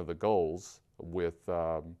was one of the goals with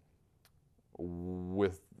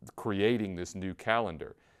creating this new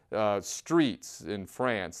calendar. Streets in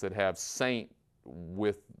France that have saint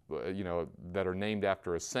with, that are named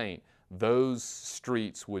after a saint, those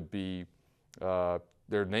streets would be,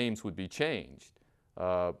 their names would be changed.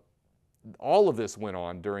 All of this went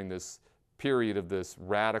on during this period of this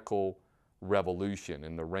radical revolution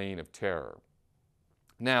in the Reign of Terror.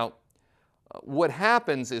 Now, what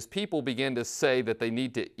happens is people begin to say that they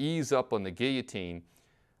need to ease up on the guillotine.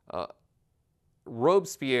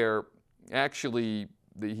 Robespierre actually,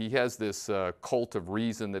 he has this cult of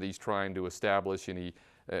reason that he's trying to establish, and he,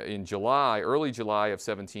 in early July of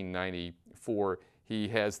 1794, he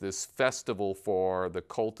has this festival for the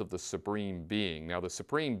cult of the Supreme Being. Now, the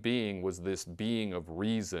Supreme Being was this being of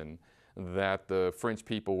reason that the French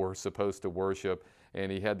people were supposed to worship, and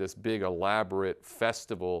he had this big elaborate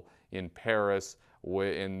festival in Paris,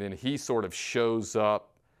 and then he sort of shows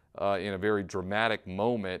up in a very dramatic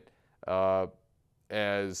moment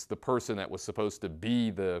as the person that was supposed to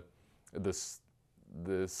be the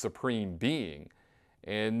Supreme Being.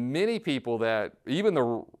 And many people, that even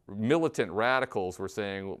the militant radicals, were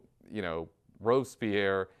saying,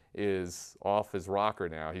 Robespierre is off his rocker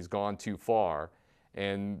now. He's gone too far.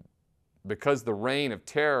 And because the Reign of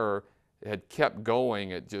Terror had kept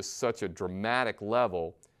going at just such a dramatic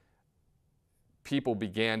level, people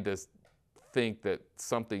began to think that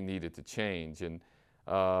something needed to change. And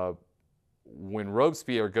when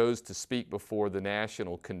Robespierre goes to speak before the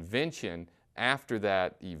National Convention after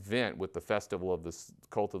that event with the festival of the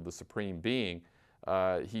cult of the Supreme Being,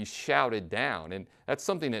 he's shouted down. And that's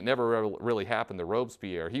something that never really happened to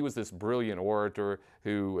Robespierre. He was this brilliant orator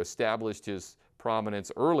who established his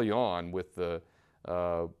prominence early on when the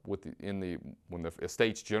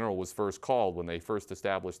Estates General was first called, when they first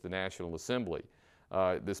established the National Assembly.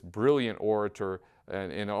 This brilliant orator,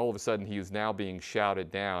 and all of a sudden he is now being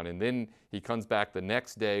shouted down. And then he comes back the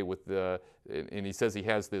next day and he says he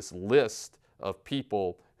has this list of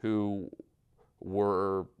people who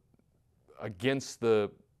were against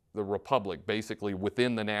the the Republic, basically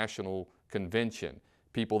within the National Convention,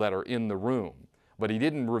 people that are in the room. But he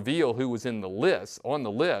didn't reveal who was on the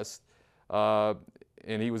list,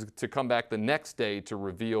 and he was to come back the next day to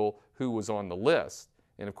reveal who was on the list.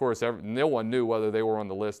 And of course, no one knew whether they were on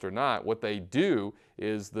the list or not. What they do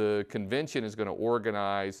is the convention is going to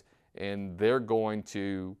organize, and they're going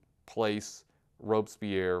to place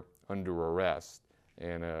Robespierre under arrest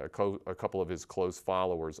and a couple of his close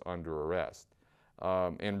followers under arrest.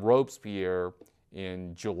 And Robespierre,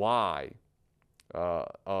 in July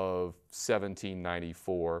of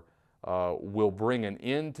 1794, will bring an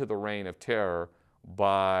end to the Reign of Terror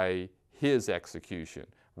by his execution.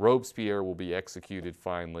 Robespierre will be executed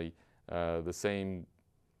finally, the same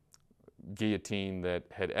guillotine that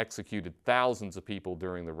had executed thousands of people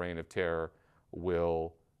during the Reign of Terror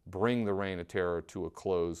will bring the Reign of Terror to a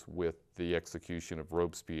close with the execution of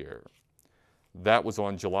Robespierre. That was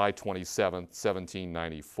on July 27,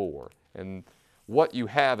 1794. And what you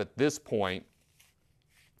have at this point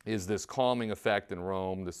is this calming effect in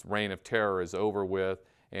Rome. This Reign of Terror is over with,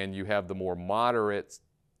 and you have the more moderates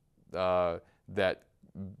that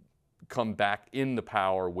come back into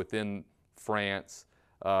power within France.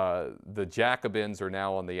 The Jacobins are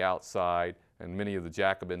now on the outside, and many of the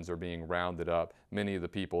Jacobins are being rounded up. Many of the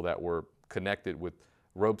people that were connected with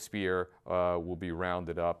Robespierre will be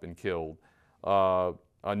rounded up and killed.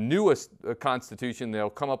 A newest constitution, they'll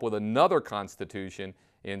come up with another constitution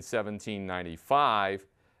in 1795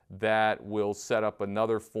 that will set up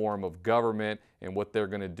another form of government, and what they're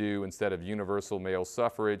going to do, instead of universal male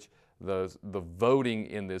suffrage, the voting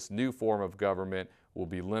in this new form of government will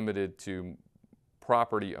be limited to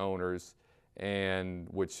property owners, and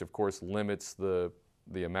which of course limits the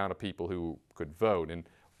amount of people who could vote. And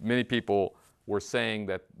many people were saying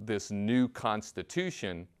that this new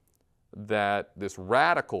constitution, that this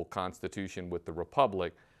radical constitution with the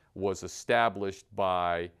Republic, was established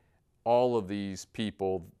by all of these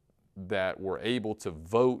people that were able to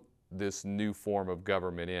vote this new form of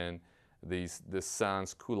government in, this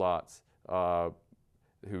sans-culottes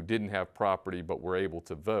who didn't have property but were able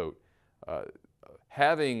to vote.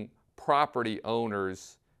 Having property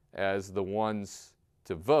owners as the ones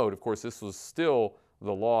to vote, of course this was still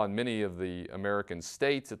the law in many of the American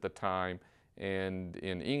states at the time and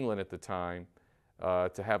in England at the time,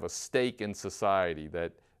 to have a stake in society,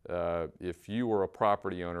 that if you were a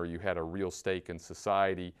property owner, you had a real stake in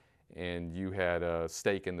society and you had a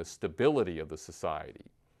stake in the stability of the society.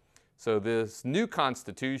 So this new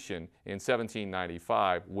constitution in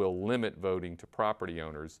 1795 will limit voting to property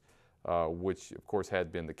owners, which of course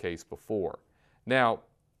had been the case before. Now,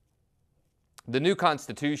 the new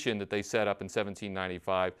constitution that they set up in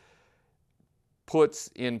 1795 puts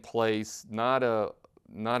in place not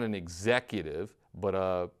an executive,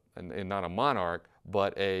 but and not a monarch,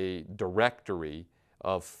 but a directory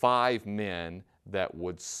of 5 men that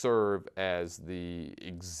would serve as the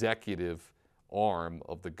executive arm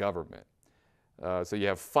of the government. So you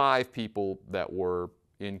have 5 people that were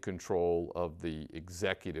in control of the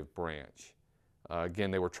executive branch.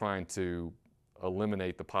 Again, they were trying to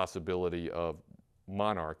eliminate the possibility of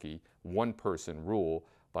monarchy, one-person rule,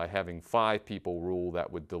 by having 5 people rule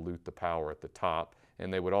that would dilute the power at the top.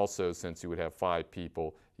 And they would also, since you would have 5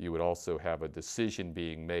 people, you would also have a decision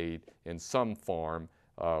being made in some form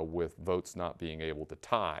with votes not being able to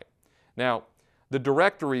tie. Now, the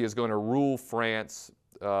Directory is going to rule France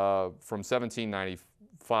from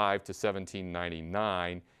 1795 to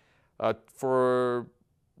 1799. For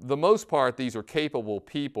the most part, these are capable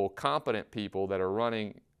people, competent people that are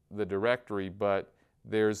running the Directory, but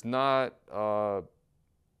there's not a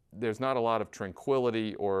lot of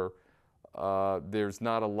tranquility, or there's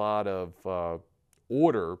not a lot of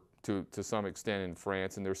order to some extent in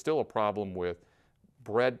France, and there's still a problem with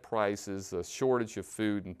bread prices, a shortage of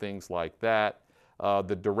food and things like that.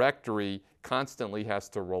 The Directory constantly has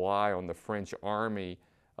to rely on the French army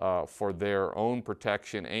for their own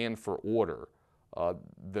protection and for order.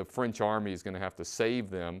 The French army is going to have to save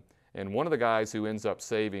them, and one of the guys who ends up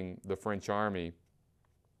saving the French army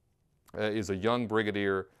is a young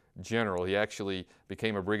brigadier general. He actually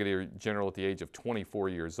became a brigadier general at the age of 24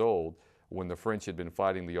 years old when the French had been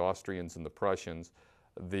fighting the Austrians and the Prussians.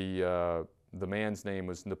 The man's name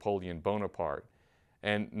was Napoleon Bonaparte.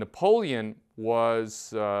 And Napoleon was,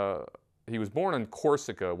 he was born on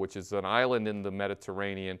Corsica, which is an island in the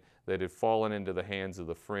Mediterranean that had fallen into the hands of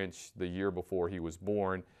the French the year before he was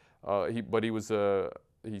born.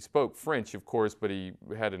 He spoke French, of course, but he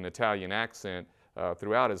had an Italian accent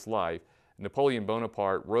throughout his life. Napoleon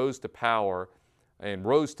Bonaparte rose to power and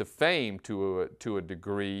rose to fame to a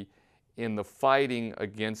degree in the fighting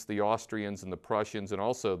against the Austrians and the Prussians, and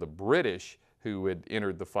also the British, who had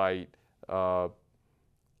entered the fight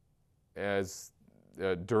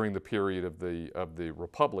during the period of the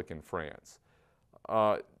Republic in France.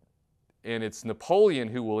 And it's Napoleon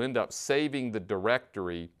who will end up saving the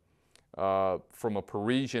Directory from a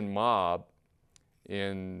Parisian mob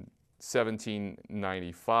in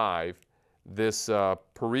 1795. This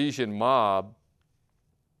Parisian mob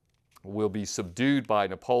will be subdued by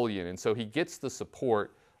Napoleon, and so he gets the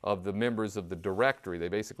support of the members of the Directory. They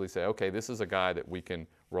basically say, okay, this is a guy that we can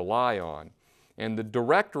rely on. And the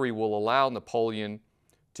Directory will allow Napoleon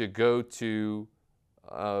to go to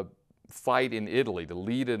fight in Italy, to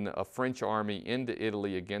lead a French army into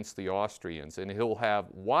Italy against the Austrians. And he'll have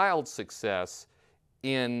wild success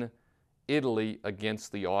in Italy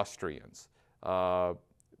against the Austrians,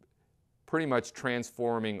 pretty much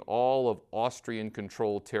transforming all of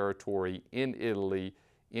Austrian-controlled territory in Italy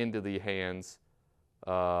into the hands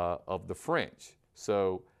of the French.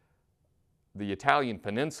 So the Italian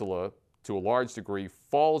peninsula, to a large degree,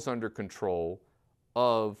 falls under control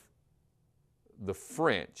of the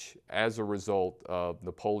French as a result of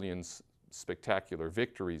Napoleon's spectacular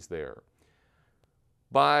victories there.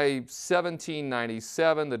 By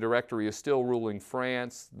 1797, the Directory is still ruling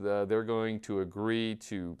France. They're going to agree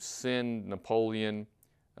to send Napoleon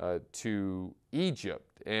to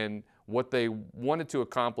Egypt. And what they wanted to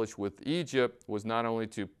accomplish with Egypt was not only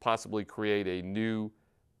to possibly create a new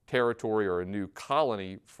territory or a new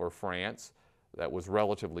colony for France that was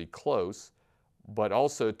relatively close, but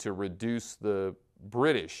also to reduce the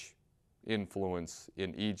British influence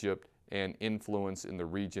in Egypt and influence in the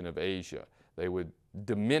region of Asia. They would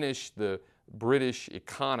diminish the British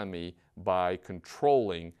economy by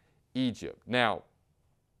controlling Egypt. Now,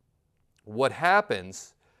 what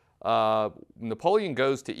happens, Napoleon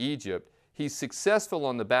goes to Egypt. He's successful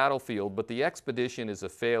on the battlefield, but the expedition is a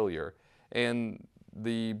failure. And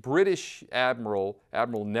the British Admiral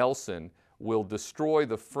Nelson, will destroy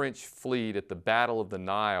the French fleet at the Battle of the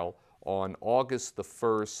Nile on August the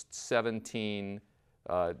 1st,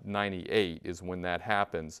 1798 is when that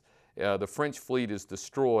happens. The French fleet is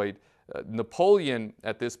destroyed. Napoleon,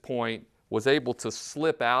 at this point, was able to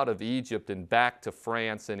slip out of Egypt and back to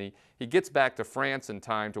France, and he gets back to France in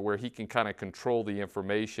time to where he can kind of control the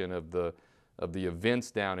information of the events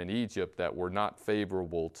down in Egypt that were not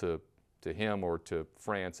favorable to him or to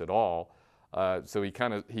France at all. So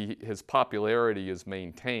his popularity is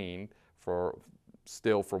maintained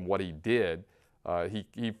still from what he did.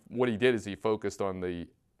 What he did is he focused on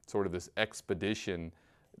these expedition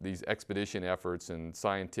efforts and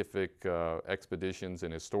scientific expeditions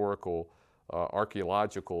and historical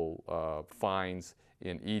archaeological finds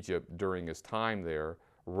in Egypt during his time there,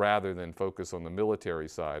 rather than focus on the military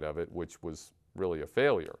side of it, which was really a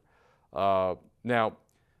failure. Now,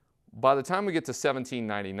 by the time we get to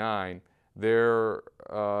 1799, there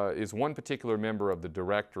is one particular member of the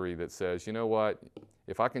Directory that says, you know what,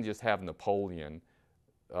 if I can just have Napoleon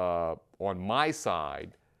on my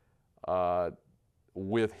side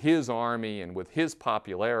with his army and with his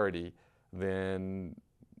popularity, then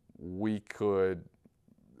we could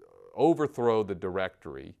overthrow the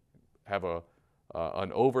Directory, have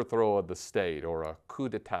an overthrow of the state, or a coup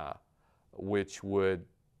d'etat, which would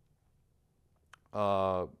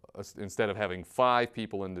instead of having 5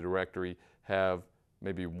 people in the Directory, have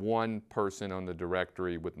maybe 1 person on the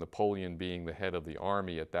Directory, with Napoleon being the head of the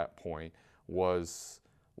army at that point, was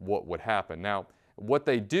what would happen. Now, what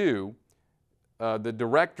they do, the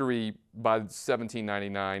Directory by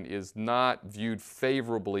 1799 is not viewed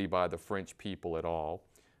favorably by the French people at all,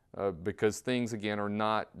 because things, again, are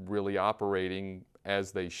not really operating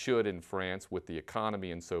as they should in France with the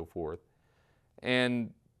economy and so forth.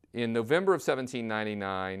 And in November of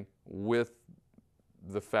 1799, with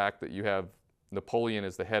the fact that you have Napoleon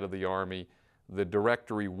as the head of the army, the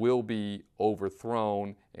Directory will be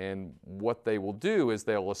overthrown, and what they will do is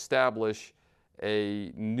they'll establish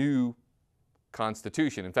a new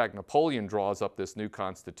constitution. In fact, Napoleon draws up this new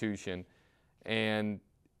constitution, and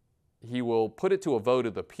he will put it to a vote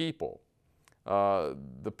of the people.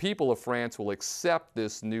 The people of France will accept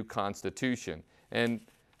this new constitution, and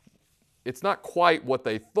it's not quite what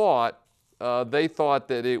they thought. They thought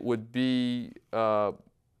that it would be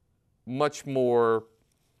much more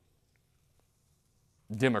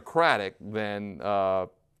democratic than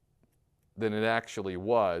it actually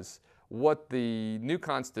was. What the new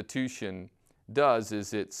constitution does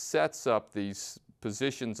is it sets up these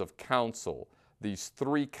positions of council, these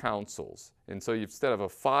 3 councils. And so instead of a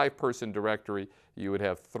 5-person Directory, you would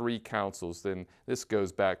have 3 councils. Then this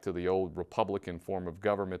goes back to the old republican form of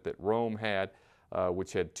government that Rome had.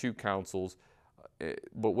 which had 2 councils.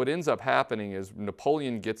 But what ends up happening is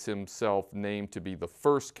Napoleon gets himself named to be the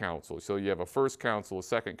first council. So you have a first council, a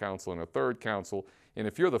second council, and a third council. And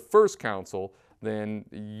if you're the first council, then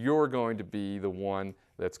you're going to be the one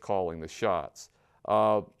that's calling the shots.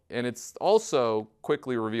 And it's also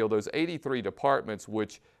quickly revealed those 83 departments,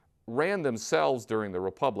 which ran themselves during the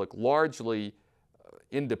Republic, largely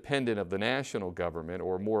independent of the national government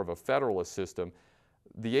or more of a federalist system.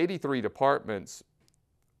 The 83 departments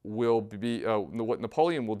will be, what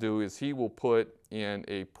Napoleon will do is he will put in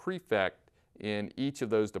a prefect in each of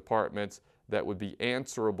those departments that would be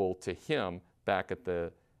answerable to him back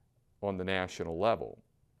at on the national level.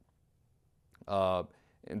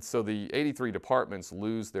 And so the 83 departments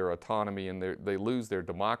lose their autonomy and they lose their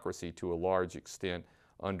democracy to a large extent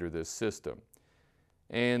under this system.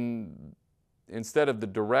 And instead of the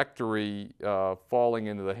directory falling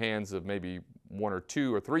into the hands of maybe 1 or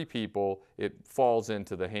 2 or 3 people, it falls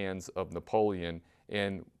into the hands of Napoleon.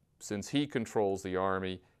 And since he controls the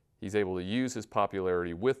army, he's able to use his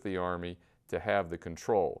popularity with the army to have the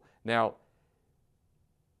control. Now,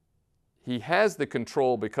 he has the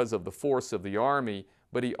control because of the force of the army,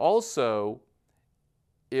 but he also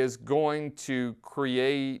is going to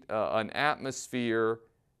create an atmosphere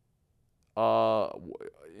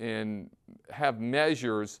and have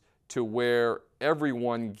measures to where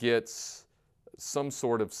everyone gets some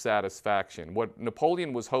sort of satisfaction. What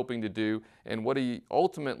Napoleon was hoping to do, and what he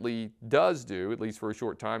ultimately does do, at least for a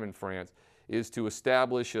short time in France, is to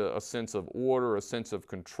establish a sense of order, a sense of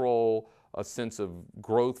control, a sense of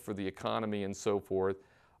growth for the economy and so forth.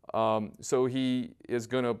 So he is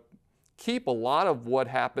going to keep a lot of what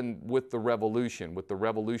happened with the revolution, with the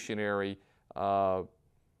revolutionary,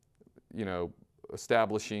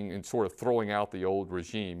 establishing and sort of throwing out the old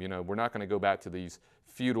regime. We're not going to go back to this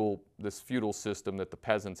feudal system that the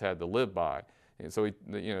peasants had to live by. And so,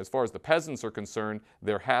 as far as the peasants are concerned,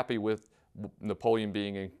 they're happy with Napoleon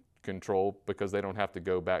being in control because they don't have to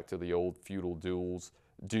go back to the old feudal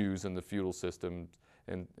dues and the feudal system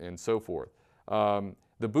and so forth.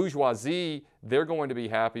 The bourgeoisie, they're going to be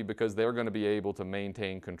happy because they're going to be able to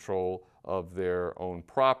maintain control of their own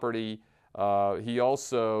property. He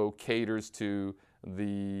also caters to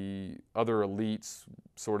the other elites,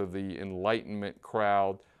 sort of the Enlightenment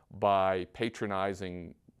crowd, by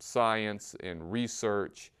patronizing science and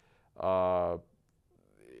research,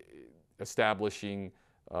 establishing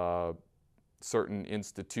certain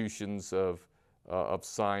institutions of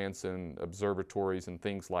science and observatories and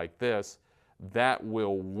things like this. That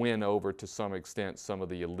will win over to some extent some of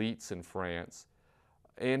the elites in France.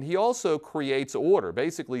 And he also creates order.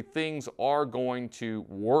 Basically, things are going to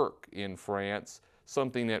work in France,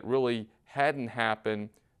 something that really hadn't happened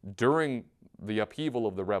during the upheaval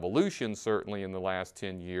of the revolution, certainly in the last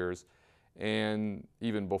 10 years. And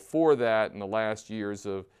even before that, in the last years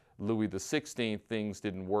of Louis XVI, things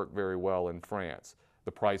didn't work very well in France.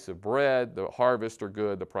 The price of bread, the harvests are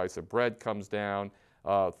good, the price of bread comes down,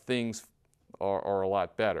 things are a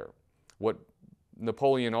lot better. What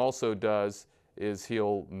Napoleon also does is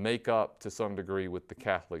he'll make up to some degree with the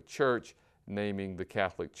Catholic Church, naming the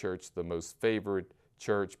Catholic Church the most favored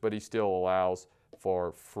church, but he still allows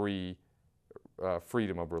for freedom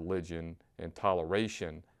of religion and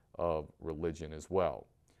toleration of religion as well.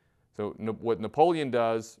 So what Napoleon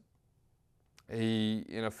does, he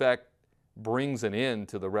in effect brings an end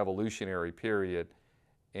to the revolutionary period,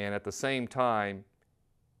 and at the same time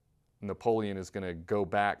Napoleon is going to go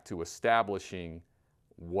back to establishing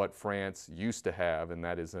what France used to have, and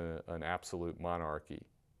that is an absolute monarchy.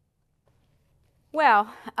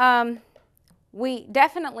 Well, we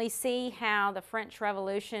definitely see how the French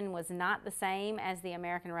Revolution was not the same as the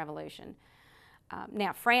American Revolution.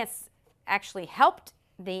 Now, France actually helped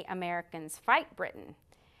the Americans fight Britain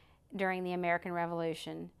during the American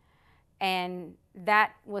Revolution, and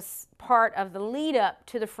that was part of the lead up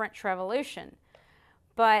to the French Revolution.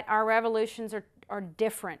 But our revolutions are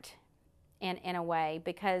different in a way,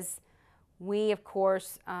 because we, of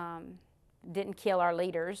course, didn't kill our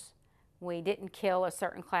leaders. We didn't kill a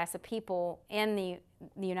certain class of people in the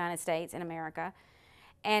United States, in America.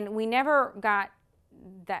 And we never got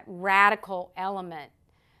that radical element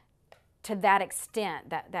to that extent,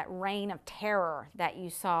 that reign of terror that you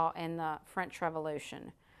saw in the French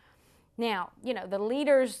Revolution. Now, the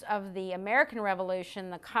leaders of the American Revolution,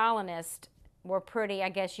 the colonists, were pretty, I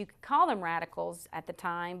guess you could call them radicals at the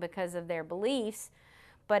time because of their beliefs,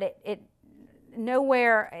 but it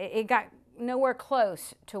got nowhere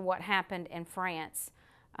close to what happened in France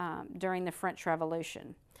during the French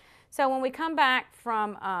Revolution. So when we come back for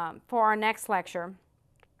our next lecture,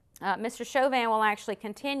 Mr. Chauvin will actually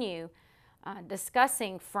continue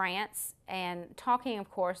discussing France and talking, of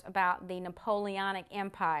course, about the Napoleonic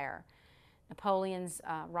Empire, Napoleon's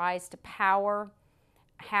rise to power,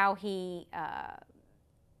 how he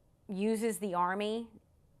uses the army,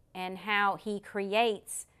 and how he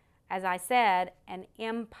creates, as I said, an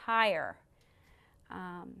empire,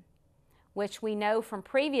 which we know from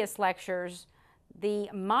previous lectures, the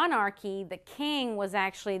monarchy, the king, was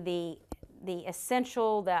actually the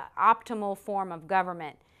essential, the optimal form of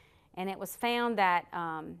government. And it was found that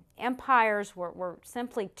empires were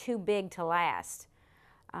simply too big to last.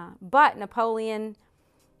 But Napoleon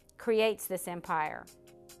creates this empire.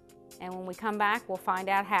 And when we come back, we'll find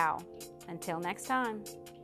out how. Until next time.